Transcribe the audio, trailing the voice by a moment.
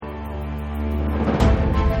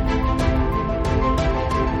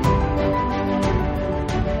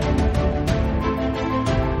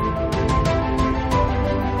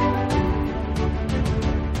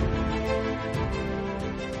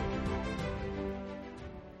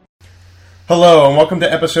Hello, and welcome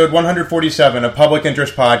to episode 147 of Public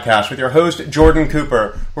Interest Podcast with your host, Jordan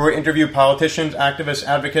Cooper, where we interview politicians, activists,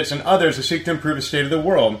 advocates, and others who seek to improve the state of the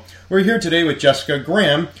world. We're here today with Jessica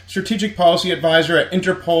Graham, Strategic Policy Advisor at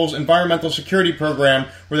Interpol's Environmental Security Program,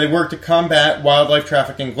 where they work to combat wildlife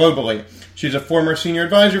trafficking globally. She's a former senior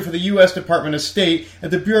advisor for the U.S. Department of State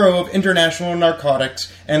at the Bureau of International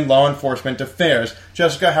Narcotics and Law Enforcement Affairs.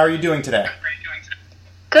 Jessica, how are you doing today?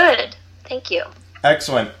 Good, thank you.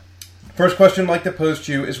 Excellent. First question I'd like to pose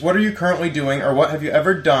to you is, what are you currently doing or what have you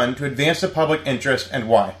ever done to advance the public interest and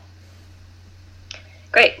why?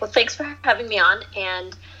 Great. Well, thanks for having me on.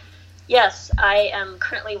 And yes, I am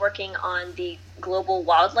currently working on the Global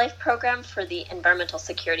Wildlife Program for the Environmental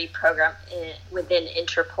Security Program within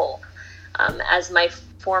Interpol. As my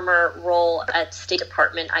former role at State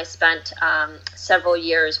Department, I spent several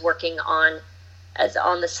years working on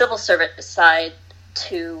the civil service side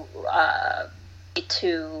to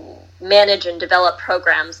manage and develop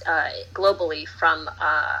programs globally, from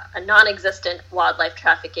a non-existent wildlife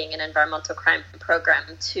trafficking and environmental crime program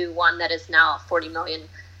to one that is now a $40 million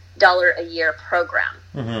a year program.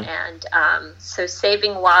 Mm-hmm. And so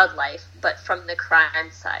saving wildlife, but from the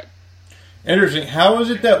crime side. Interesting. How is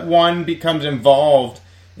it that one becomes involved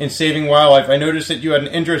in saving wildlife? I noticed that you had an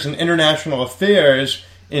interest in international affairs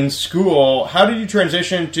in school. How did you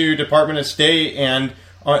transition to Department of State and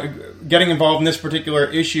getting involved in this particular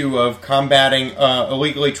issue of combating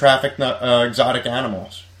illegally trafficked exotic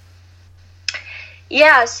animals?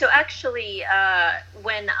 Yeah, so actually,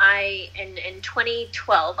 when in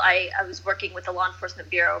 2012, I was working with the Law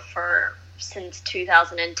Enforcement Bureau since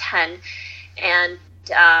 2010, and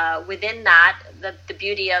within that, the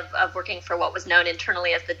beauty of working for what was known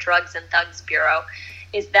internally as the Drugs and Thugs Bureau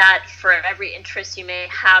is that for every interest you may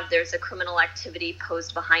have, there's a criminal activity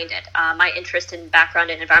posed behind it. My interest in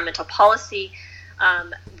background in environmental policy,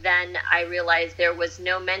 then I realized there was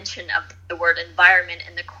no mention of the word environment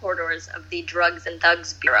in the corridors of the Drugs and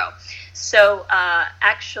Thugs Bureau. So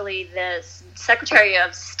actually, the Secretary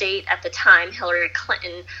of State at the time, Hillary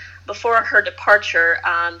Clinton, before her departure,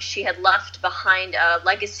 she had left behind a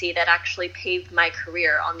legacy that actually paved my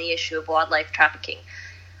career on the issue of wildlife trafficking.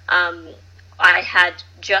 I had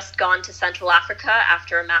just gone to Central Africa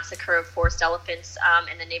after a massacre of forest elephants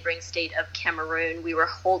in the neighboring state of Cameroon.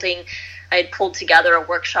 I had pulled together a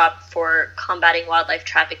workshop for combating wildlife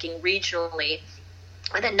trafficking regionally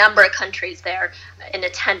with a number of countries there in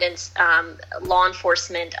attendance. Law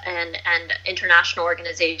enforcement and international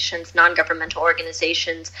organizations, non-governmental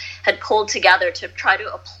organizations had pulled together to try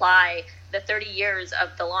to apply the 30 years of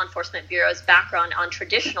the Law Enforcement Bureau's background on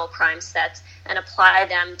traditional crime sets and apply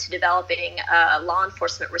them to developing law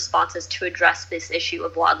enforcement responses to address this issue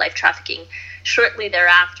of wildlife trafficking. Shortly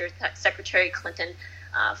thereafter,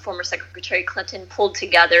 former Secretary Clinton pulled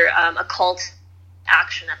together a call to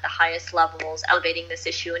action at the highest levels, elevating this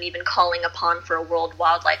issue and even calling upon for a World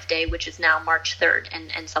Wildlife Day, which is now March 3rd,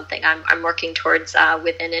 and something I'm working towards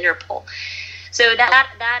within Interpol. So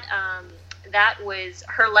that was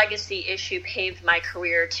her legacy issue, paved my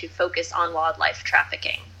career to focus on wildlife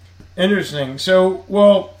trafficking. Interesting. So,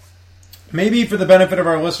 well, maybe for the benefit of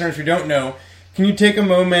our listeners who don't know, can you take a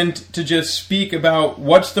moment to just speak about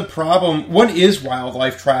what's the problem? What is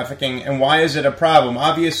wildlife trafficking and why is it a problem?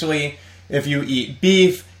 Obviously, if you eat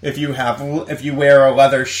beef, if you wear a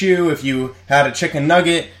leather shoe, if you had a chicken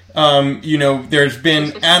nugget, there's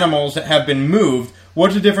been animals that have been moved.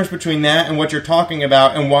 What's the difference between that and what you're talking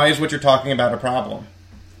about, and why is what you're talking about a problem?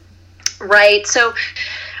 Right. So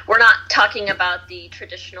we're not talking about the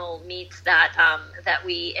traditional meats that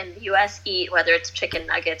we in the U.S. eat, whether it's chicken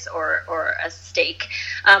nuggets or a steak.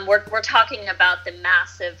 We're talking about the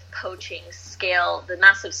massive poaching scale, the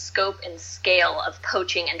massive scope and scale of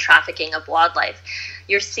poaching and trafficking of wildlife.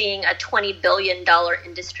 You're seeing a $20 billion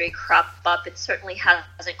industry crop up. It certainly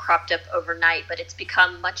hasn't cropped up overnight, but it's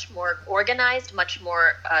become much more organized, much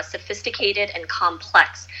more sophisticated and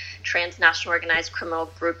complex. Transnational organized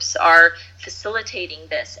criminal groups are facilitating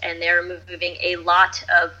this, and they're moving a lot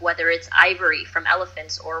of, whether it's ivory from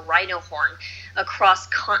elephants or rhino horn, across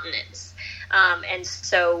continents. And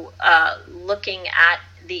so looking at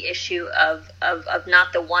the issue of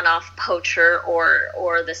not the one-off poacher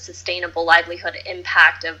or the sustainable livelihood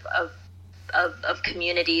impact of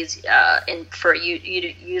communities for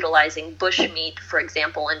utilizing bush meat, for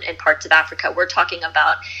example, in parts of Africa. We're talking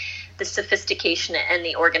about the sophistication and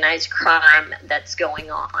the organized crime that's going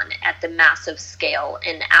on at the massive scale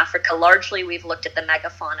in Africa. Largely, we've looked at the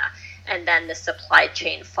megafauna and then the supply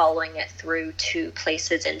chain following it through to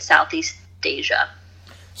places in Southeast Asia.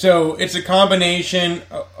 So it's a combination.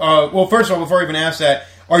 Well, first of all, before I even ask that,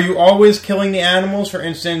 Are you always killing the animals? For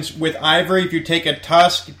instance, with ivory, if you take a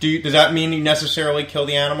tusk, does that mean you necessarily kill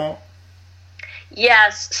the animal?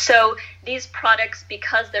 Yes. So these products,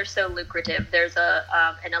 because they're so lucrative, there's a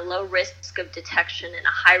low risk of detection and a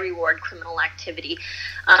high reward criminal activity.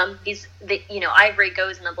 Ivory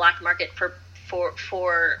goes in the black market for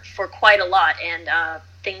quite a lot, and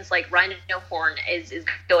things like rhino horn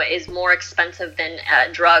is more expensive than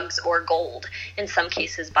drugs or gold in some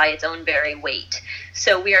cases by its own very weight.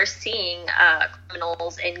 So we are seeing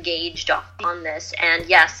criminals engaged on this. And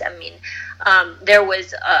yes, I mean, there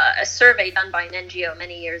was a survey done by an NGO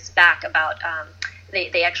many years back about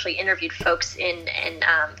they actually interviewed folks in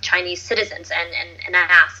Chinese citizens and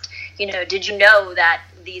asked, did you know that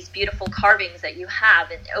these beautiful carvings that you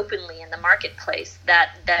have openly in the marketplace,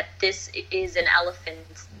 that this is an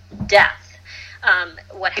elephant's death?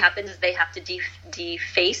 What happens is they have to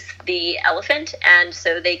deface the elephant, and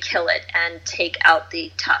so they kill it and take out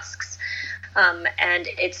the tusks. And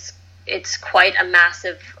it's quite a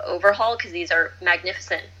massive overhaul because these are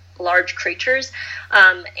magnificent large creatures,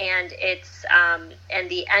 and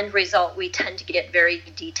the end result, we tend to get very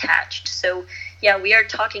detached. So yeah, we are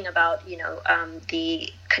talking about the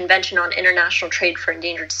Convention on International Trade for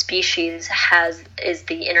Endangered Species is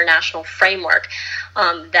the international framework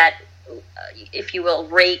that, if you will,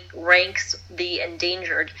 ranks the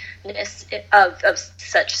endangeredness of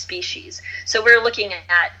such species. So we're looking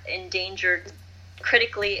at endangered,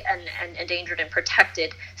 critically and endangered and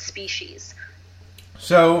protected species.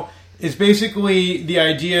 So it's basically the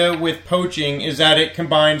idea with poaching is that it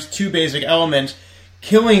combines two basic elements: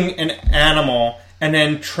 killing an animal and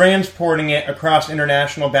then transporting it across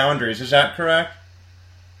international boundaries. Is that correct?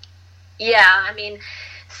 Yeah, I mean,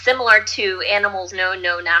 similar to animals know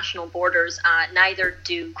no national borders, neither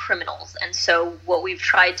do criminals. And so what we've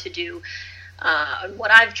tried to do, what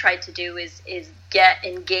I've tried to do is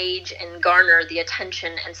engage and garner the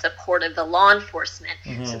attention and support of the law enforcement,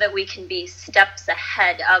 so that we can be steps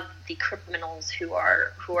ahead of the criminals who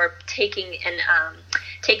are taking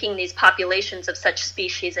these populations of such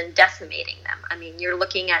species and decimating them. I mean, you're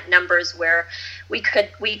looking at numbers where we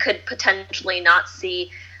could potentially not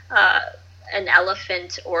see an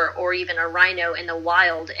elephant or even a rhino in the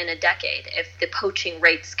wild in a decade if the poaching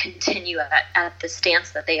rates continue at the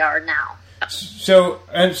stance that they are now. So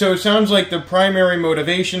it sounds like the primary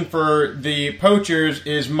motivation for the poachers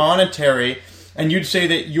is monetary, and you'd say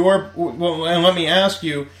that and let me ask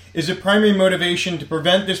you, is the primary motivation to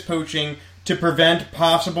prevent this poaching to prevent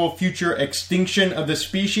possible future extinction of the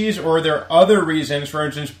species, or are there other reasons, for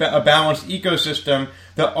instance, a balanced ecosystem,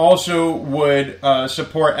 that also would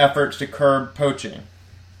support efforts to curb poaching?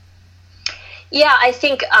 Yeah, I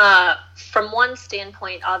think from one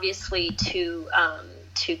standpoint, obviously, to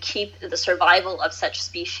keep the survival of such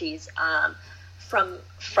species from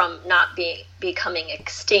not becoming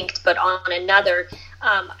extinct, but on another,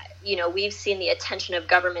 we've seen the attention of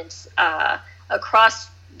governments across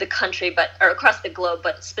the country, or across the globe,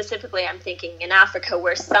 but specifically I'm thinking in Africa,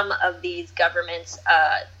 where some of these governments'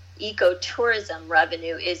 ecotourism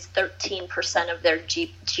revenue is 13% of their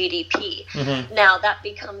GDP. Mm-hmm. Now that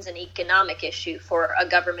becomes an economic issue for a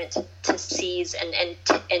government to seize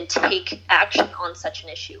and take action on such an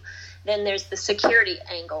issue. Then there's the security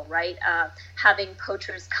angle, right? Having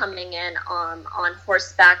poachers coming in on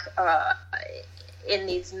horseback in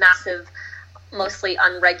these massive, mostly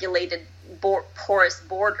unregulated, porous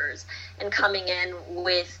borders, and coming in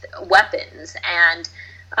with weapons and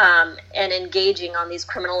engaging on these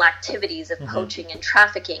criminal activities of poaching and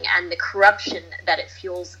trafficking, and the corruption that it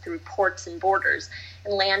fuels through ports and borders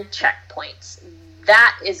and land checkpoints.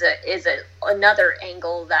 That is another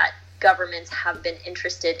angle that governments have been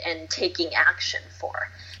interested in taking action for.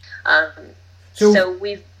 So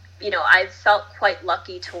we've, I've felt quite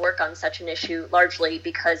lucky to work on such an issue, largely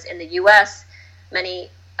because in the U.S., many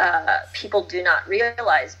people do not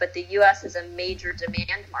realize, but the U.S. is a major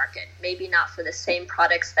demand market, maybe not for the same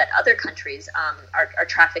products that other countries are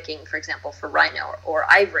trafficking, for example, for rhino or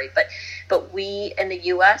ivory, but we in the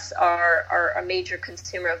U.S. are a major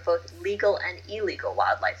consumer of both legal and illegal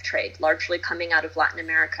wildlife trade, largely coming out of Latin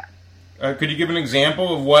America. Could you give an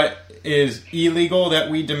example of what is illegal that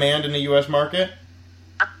we demand in the U.S. market?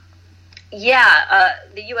 Yeah,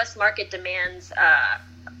 the U.S. market demands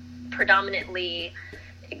predominantly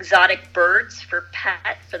exotic birds for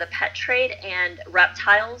the pet trade, and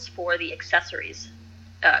reptiles for the accessories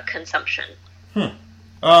consumption.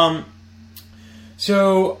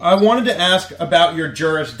 So I wanted to ask about your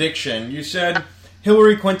jurisdiction. You said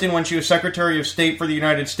Hillary Clinton, when she was Secretary of State for the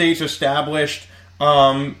United States, established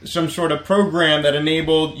some sort of program that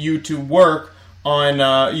enabled you to work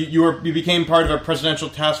on you became part of a presidential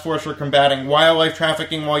task force for combating wildlife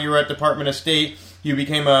trafficking while you were at Department of State. You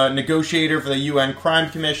became a negotiator for the UN Crime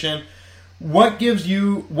Commission. What gave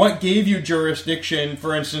you jurisdiction,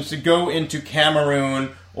 for instance, to go into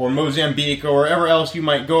Cameroon or Mozambique or wherever else you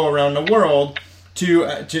might go around the world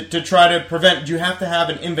to try to prevent? Do you have to have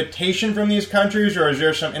an invitation from these countries, or is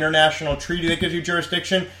there some international treaty that gives you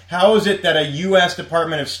jurisdiction? How is it that a U.S.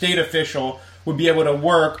 Department of State official would be able to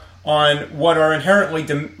work on what are inherently,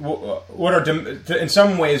 in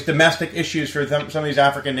some ways, domestic issues for some of these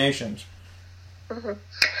African nations? Mm-hmm.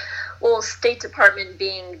 Well, State Department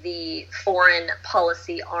being the foreign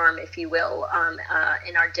policy arm, if you will,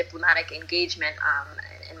 in our diplomatic engagement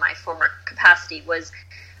in my former capacity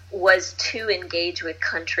was to engage with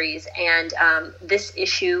countries. And this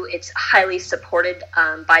issue, it's highly supported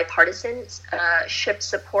bipartisanship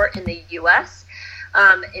support in the U.S.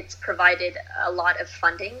 It's provided a lot of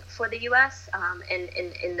funding for the U.S.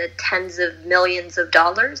 In the tens of millions of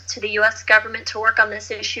dollars to the U.S. government to work on this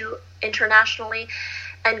issue internationally.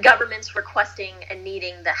 And governments requesting and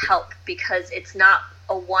needing the help, because it's not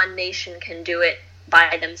a one nation can do it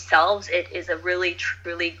by themselves. It is a really,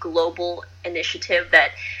 truly global initiative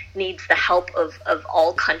that needs the help of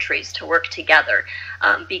all countries to work together,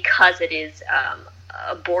 because it is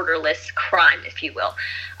a borderless crime, if you will.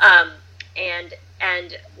 And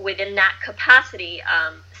within that capacity,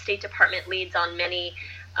 State Department leads on many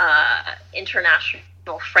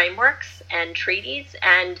international frameworks and treaties,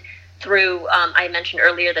 and through, I mentioned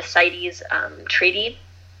earlier, the CITES Treaty,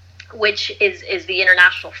 which is the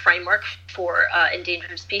international framework for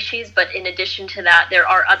endangered species. But in addition to that, there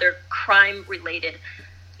are other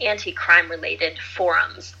anti-crime-related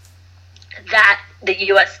forums that the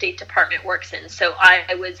U.S. State Department works in. So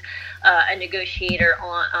I was a negotiator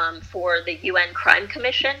for the UN Crime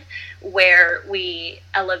Commission, where we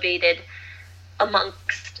elevated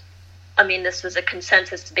this was a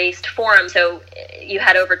consensus-based forum, so you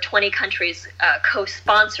had over 20 countries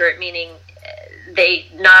co-sponsor it, meaning they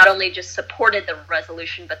not only just supported the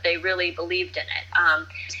resolution, but they really believed in it.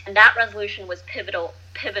 And that resolution was pivotal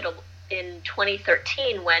in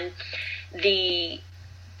 2013 when the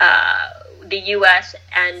U.S.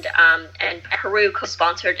 and Peru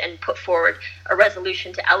co-sponsored and put forward a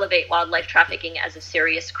resolution to elevate wildlife trafficking as a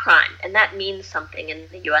serious crime. And that means something in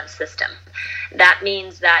the UN system. That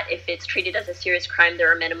means that if it's treated as a serious crime, there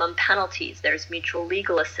are minimum penalties, there's mutual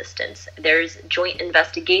legal assistance, there's joint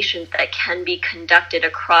investigations that can be conducted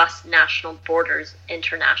across national borders,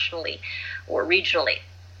 internationally or regionally.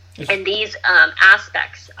 And these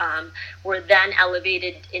aspects were then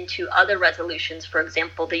elevated into other resolutions. For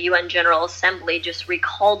example, the UN General Assembly just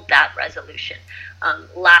recalled that resolution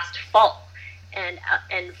last fall, and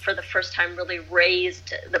for the first time really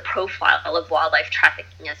raised the profile of wildlife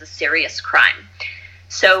trafficking as a serious crime.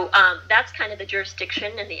 So that's kind of the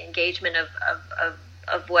jurisdiction and the engagement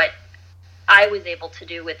of what I was able to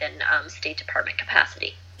do within State Department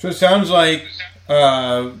capacity. So it sounds like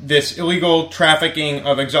this illegal trafficking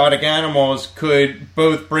of exotic animals could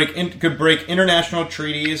break international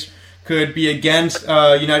treaties, could be against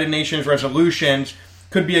United Nations resolutions,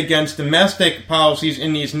 could be against domestic policies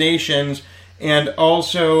in these nations, and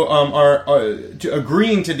also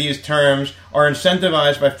agreeing to these terms are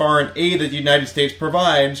incentivized by foreign aid that the United States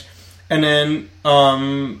provides. And then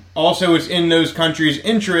also it's in those countries'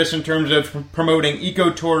 interests in terms of promoting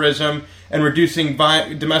ecotourism and reducing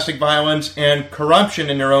domestic violence and corruption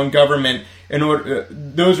in their own government.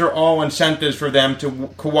 Those are all incentives for them to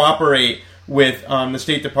cooperate with the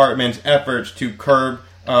State Department's efforts to curb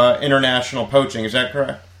international poaching. Is that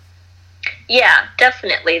correct? Yeah,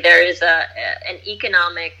 definitely. There is an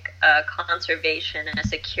economic conservation and a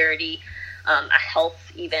security, a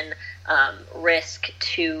health even risk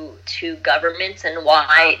to governments, and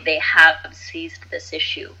why they have seized this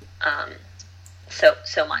issue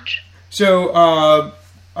so much. So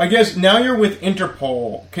I guess now you're with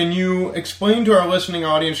Interpol. Can you explain to our listening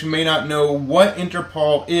audience who may not know what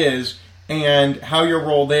Interpol is and how your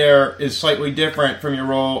role there is slightly different from your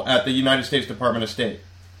role at the United States Department of State?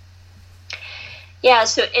 Yeah,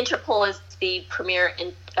 so Interpol is the premier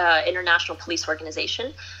international police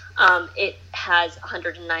organization. It has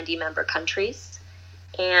 190 member countries,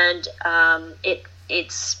 and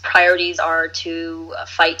its priorities are to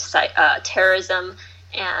fight terrorism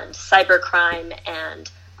and cybercrime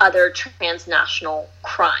and other transnational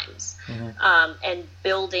crimes, and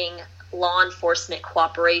building law enforcement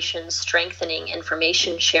cooperation, strengthening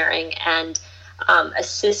information sharing, and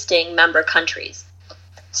assisting member countries.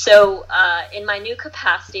 So in my new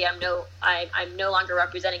capacity, I'm no longer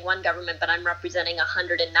representing one government, but I'm representing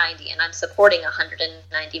 190, and I'm supporting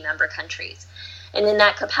 190 member countries. And in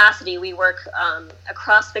that capacity, we work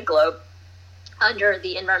across the globe under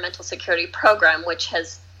the Environmental Security Program, which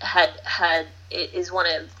is one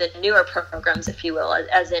of the newer programs, if you will,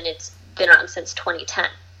 as in it's been around since 2010.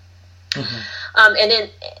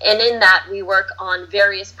 And in that, we work on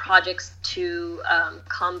various projects to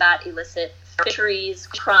combat illicit fisheries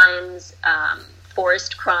crimes,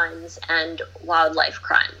 forest crimes, and wildlife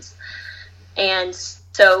crimes. And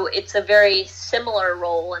so it's a very similar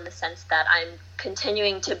role in the sense that I'm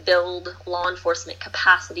continuing to build law enforcement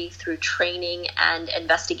capacity through training and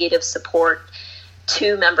investigative support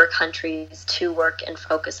to member countries to work and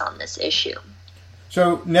focus on this issue.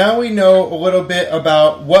 So now we know a little bit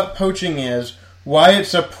about what poaching is, why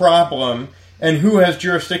it's a problem, and who has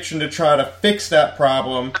jurisdiction to try to fix that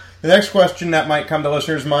problem. The next question that might come to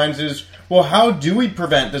listeners' minds is, well, how do we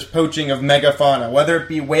prevent this poaching of megafauna, whether it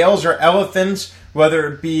be whales or elephants,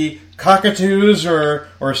 whether it be cockatoos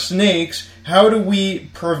or snakes? How do we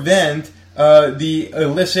prevent the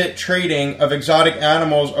illicit trading of exotic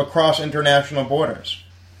animals across international borders?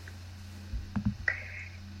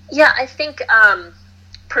 Yeah, I think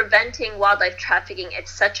preventing wildlife trafficking, it's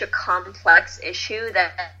such a complex issue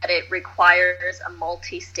that it requires a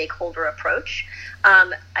multi-stakeholder approach.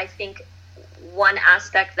 I think one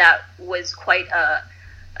aspect that was quite a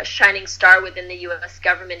shining star within the U.S.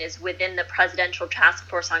 government is within the Presidential Task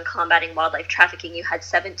Force on Combating Wildlife Trafficking. You had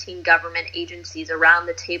 17 government agencies around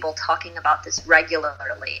the table talking about this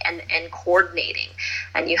regularly and coordinating.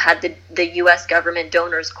 And you had the U.S. government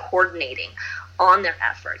donors coordinating on their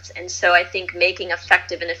efforts. And so I think making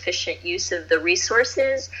effective and efficient use of the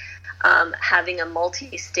resources, having a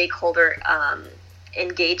multi-stakeholder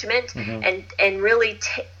engagement, and really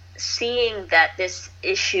seeing that this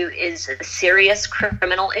issue is a serious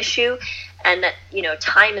criminal issue, and that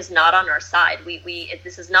time is not on our side.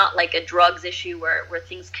 This is not like a drugs issue where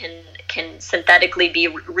things can synthetically be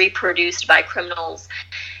reproduced by criminals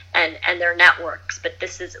and their networks, but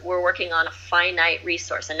we're working on a finite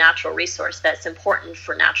resource, a natural resource that's important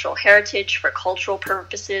for natural heritage, for cultural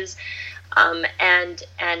purposes, and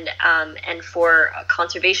for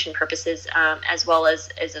conservation purposes, as well as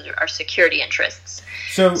our security interests.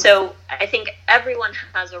 So I think everyone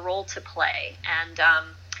has a role to play,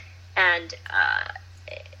 and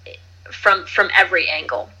from every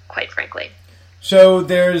angle, quite frankly. So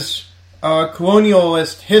there's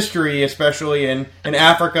colonialist history, especially in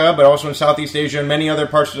Africa, but also in Southeast Asia and many other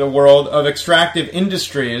parts of the world, of extractive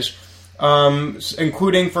industries,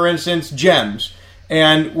 including, for instance, gems.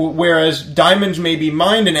 And whereas diamonds may be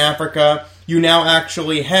mined in Africa, you now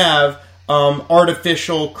actually have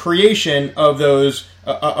artificial creation of those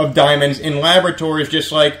of diamonds in laboratories,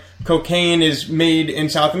 just like cocaine is made in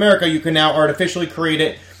South America. You can now artificially create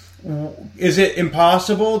it. Is it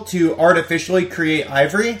impossible to artificially create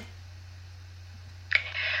ivory?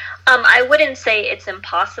 I wouldn't say it's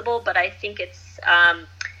impossible, but I think it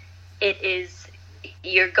is.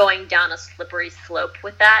 You're going down a slippery slope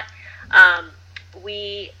with that.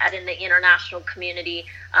 We, as in the international community,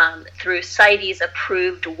 through CITES,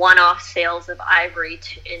 approved one-off sales of ivory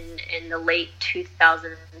in the late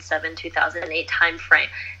 2007-2008 timeframe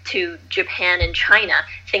to Japan and China,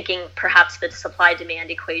 thinking perhaps the supply-demand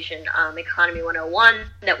equation, Economy 101,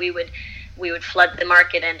 that we would flood the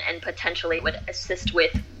market and potentially would assist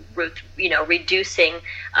with reducing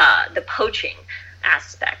the poaching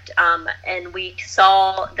aspect. And we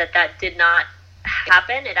saw that did not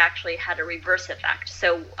happen. It actually had a reverse effect.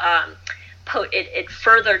 So it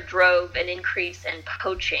further drove an increase in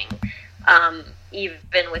poaching,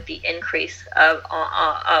 even with the increase of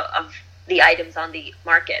the items on the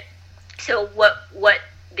market. So what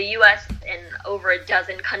the U.S. and over a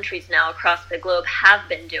dozen countries now across the globe have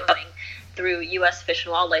been doing through U.S. Fish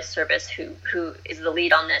and Wildlife Service, who is the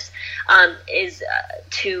lead on this, is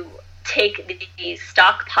to take the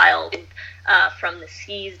stockpile from the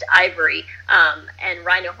seized ivory and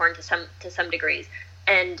rhino horn to some degrees,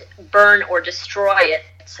 and burn or destroy it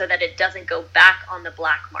so that it doesn't go back on the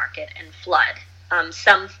black market and flood.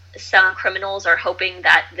 Some criminals are hoping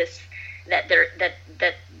that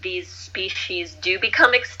these species do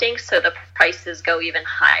become extinct, so the prices go even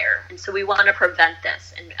higher. And so we want to prevent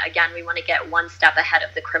this. And again, we want to get one step ahead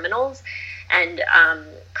of the criminals, and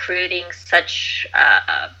creating such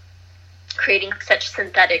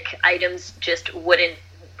synthetic items just wouldn't.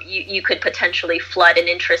 You could potentially flood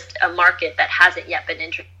a market that hasn't yet been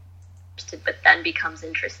interested, but then becomes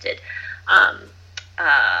interested.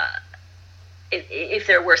 If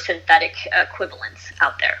there were synthetic equivalents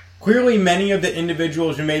out there. Clearly, many of the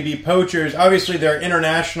individuals who may be poachers, obviously there are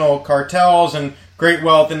international cartels and great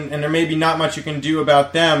wealth, and there may be not much you can do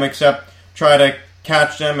about them except try to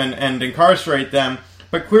catch them and incarcerate them.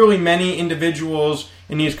 But clearly many individuals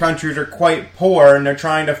in these countries are quite poor, and they're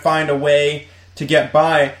trying to find a way to get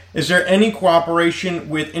by. Is there any cooperation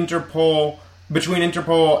with Interpol, between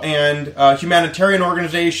Interpol and humanitarian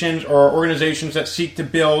organizations or organizations that seek to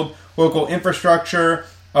build local infrastructure,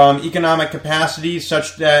 economic capacity,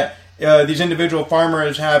 such that these individual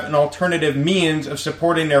farmers have an alternative means of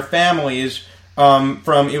supporting their families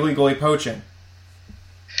from illegally poaching?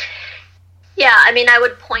 Yeah, I mean, I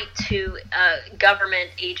would point to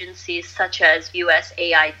government agencies such as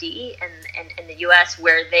USAID in the U.S.,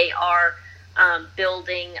 where they are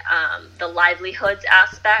building the livelihoods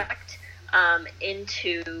aspect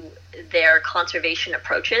into their conservation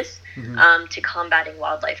approaches to combating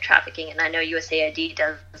wildlife trafficking. And I know USAID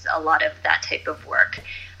does a lot of that type of work,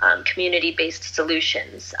 community-based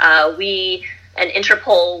solutions. We and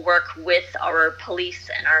Interpol work with our police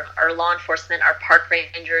and our law enforcement, our park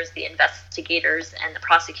rangers, the investigators, and the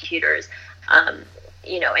prosecutors,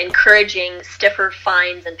 encouraging stiffer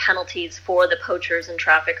fines and penalties for the poachers and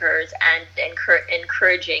traffickers, and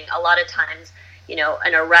encouraging a lot of times,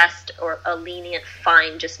 an arrest or a lenient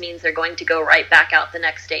fine just means they're going to go right back out the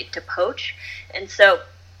next day to poach. And so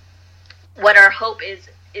what our hope is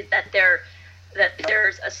that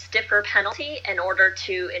there's a stiffer penalty in order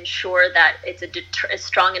to ensure that it's a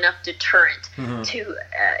strong enough deterrent to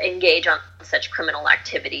engage on such criminal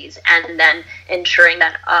activities, and then ensuring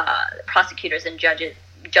that prosecutors and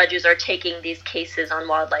judges are taking these cases on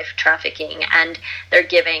wildlife trafficking, and they're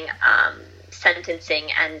giving sentencing,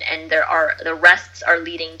 and the arrests are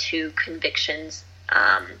leading to convictions,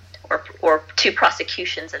 or to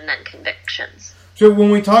prosecutions and then convictions. So when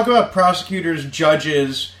we talk about prosecutors,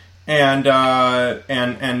 judges, and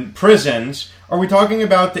prisons, are we talking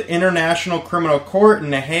about the International Criminal Court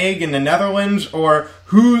in The Hague in the Netherlands, or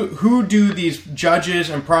who do these judges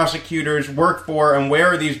and prosecutors work for, and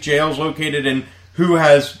where are these jails located, and who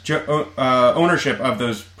has ownership of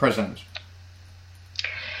those prisons?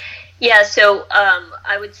 Yeah, so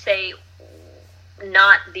I would say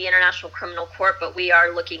not the International Criminal Court, but we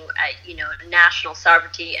are looking at national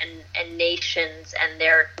sovereignty and nations and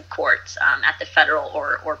their courts at the federal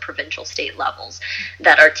or provincial state levels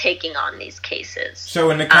that are taking on these cases. So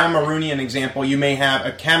in the Cameroonian example, you may have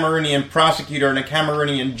a Cameroonian prosecutor and a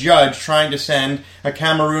Cameroonian judge trying to send a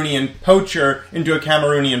Cameroonian poacher into a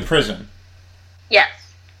Cameroonian prison. Yes.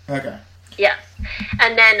 Okay. Yes.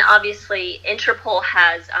 And then obviously Interpol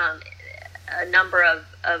has a number of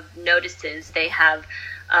notices they have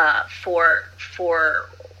for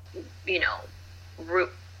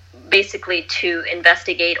basically to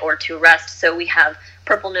investigate or to arrest. So we have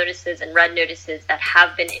purple notices and red notices that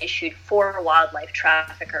have been issued for wildlife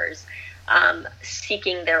traffickers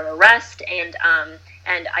seeking their arrest and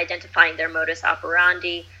identifying their modus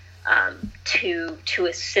operandi to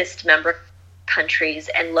assist member countries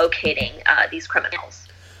in locating these criminals.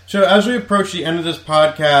 So as we approach the end of this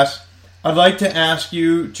podcast, I'd like to ask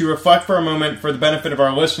you to reflect for a moment, for the benefit of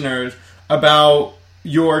our listeners, about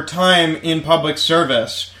your time in public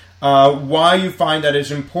service, why you find that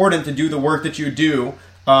it's important to do the work that you do,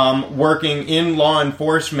 working in law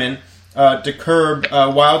enforcement to curb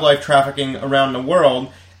wildlife trafficking around the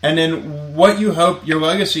world, and then what you hope your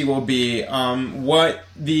legacy will be, what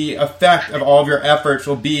the effect of all of your efforts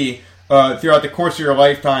will be throughout the course of your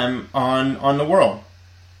lifetime on the world.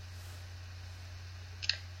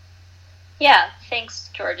 Yeah, thanks,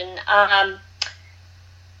 Jordan. I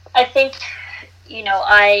think,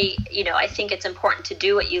 I think it's important to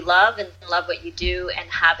do what you love and love what you do and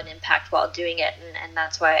have an impact while doing it. And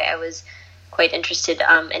that's why I was quite interested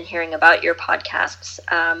in hearing about your podcasts.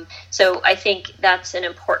 So I think that's an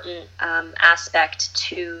important aspect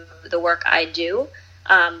to the work I do.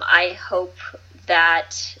 I hope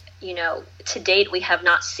that, to date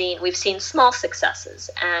we've seen small successes,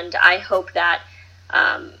 and I hope that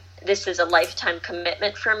this is a lifetime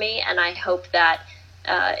commitment for me, and I hope that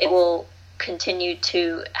it will continue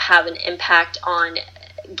to have an impact on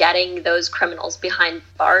getting those criminals behind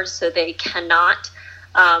bars so they cannot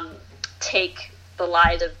take the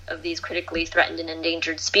lives of these critically threatened and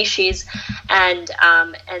endangered species, and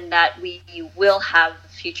that we will have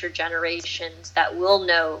future generations that will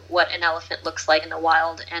know what an elephant looks like in the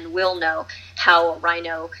wild and will know how a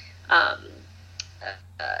rhino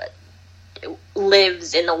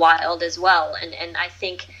lives in the wild as well. And I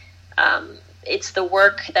think it's the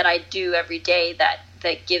work that I do every day that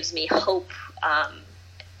gives me hope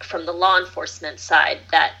from the law enforcement side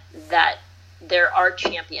that there are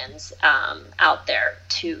champions out there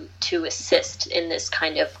to assist in this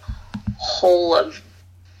kind of whole of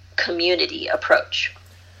community approach.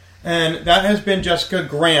 And that has been Jessica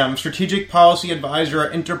Graham, Strategic Policy Advisor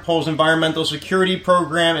at Interpol's Environmental Security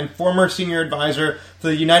Program and former Senior Advisor to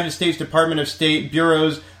the United States Department of State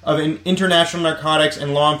Bureaus of International Narcotics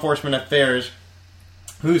and Law Enforcement Affairs,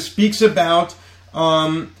 who speaks about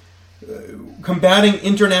combating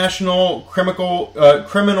international criminal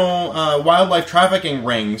wildlife trafficking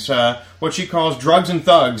rings, what she calls drugs and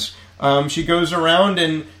thugs. She goes around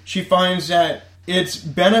and she finds that it's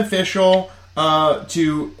beneficial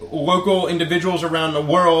to local individuals around the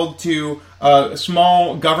world, to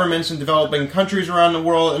small governments in developing countries around the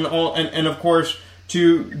world, and of course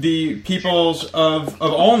to the peoples of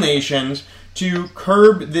all nations, to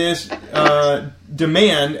curb this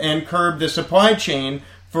demand and curb the supply chain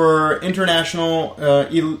for international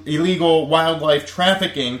illegal wildlife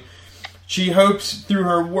trafficking. She hopes through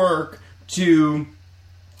her work to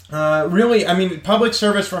public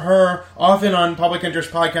service for her. Often on Public Interest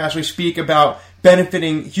Podcasts, we speak about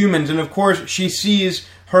benefiting humans. And of course, she sees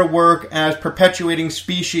her work as perpetuating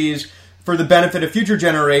species for the benefit of future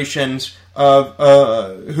generations of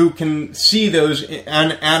who can see those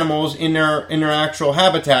animals in their actual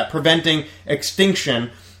habitat, preventing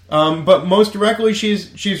extinction. But most directly,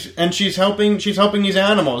 she's helping these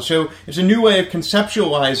animals. So it's a new way of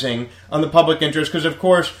conceptualizing on the public interest, because of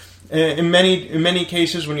course, in many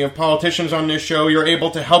cases, when you have politicians on this show, you're able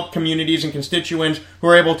to help communities and constituents who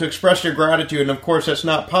are able to express their gratitude. And of course, that's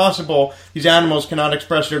not possible. These animals cannot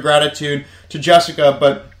express their gratitude to Jessica.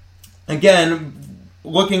 But again,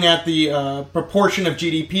 looking at the proportion of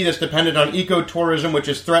GDP that's dependent on ecotourism, which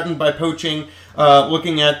is threatened by poaching,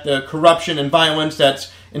 looking at the corruption and violence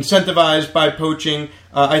that's incentivized by poaching,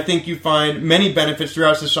 I think you find many benefits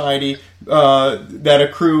throughout society that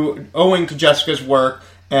accrue owing to Jessica's work.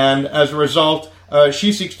 And as a result,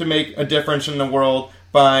 she seeks to make a difference in the world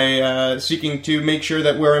by seeking to make sure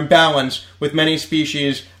that we're in balance with many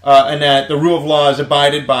species and that the rule of law is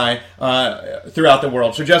abided by throughout the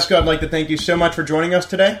world. So, Jessica, I'd like to thank you so much for joining us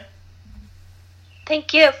today.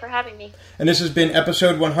 Thank you for having me. And this has been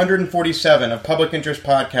episode 147 of Public Interest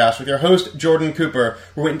Podcast with your host, Jordan Cooper,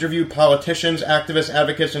 where we interview politicians, activists,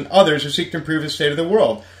 advocates, and others who seek to improve the state of the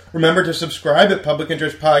world. Remember to subscribe at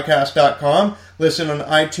publicinterestpodcast.com, listen on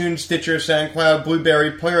iTunes, Stitcher, SoundCloud,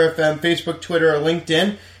 Blueberry, Player FM, Facebook, Twitter, or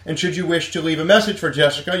LinkedIn. And should you wish to leave a message for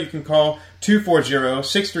Jessica, you can call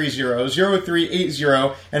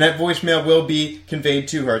 240-630-0380, and that voicemail will be conveyed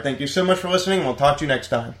to her. Thank you so much for listening, and we'll talk to you next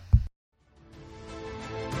time.